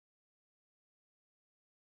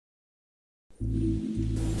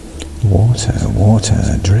Water,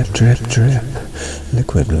 water, drip, drip, drip,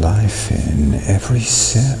 liquid life in every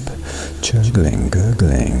sip, gurgling,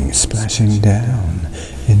 gurgling, splashing down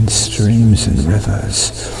in streams and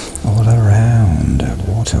rivers, all around.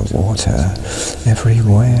 Water, water,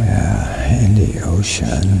 everywhere, in the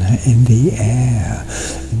ocean, in the air,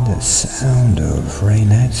 in the sound of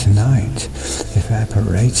rain at night,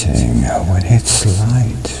 evaporating when it's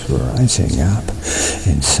light, rising up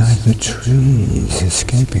inside the trees,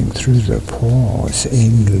 escaping through the pores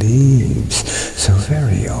in leaves, so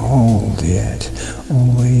very old yet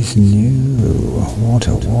always new.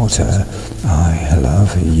 Water, water, I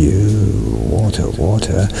love you. Water,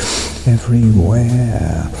 water,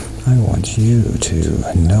 everywhere. I want you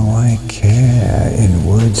to know I care, in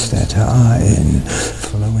woods that are in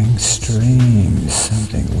flowing streams,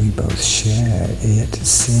 something we both share, it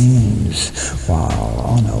seems, while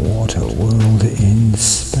on a water world in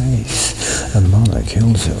space, the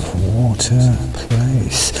molecules of water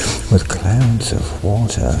place, with clouds of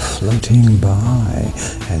water floating by,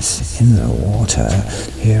 as in the water,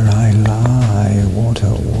 here I lie.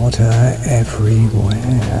 Water, water,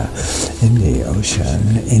 everywhere, in the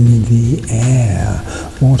ocean, in the air.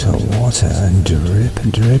 Water, water, drip,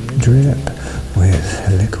 drip, drip, with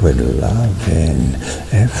liquid love in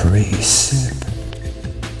every sip.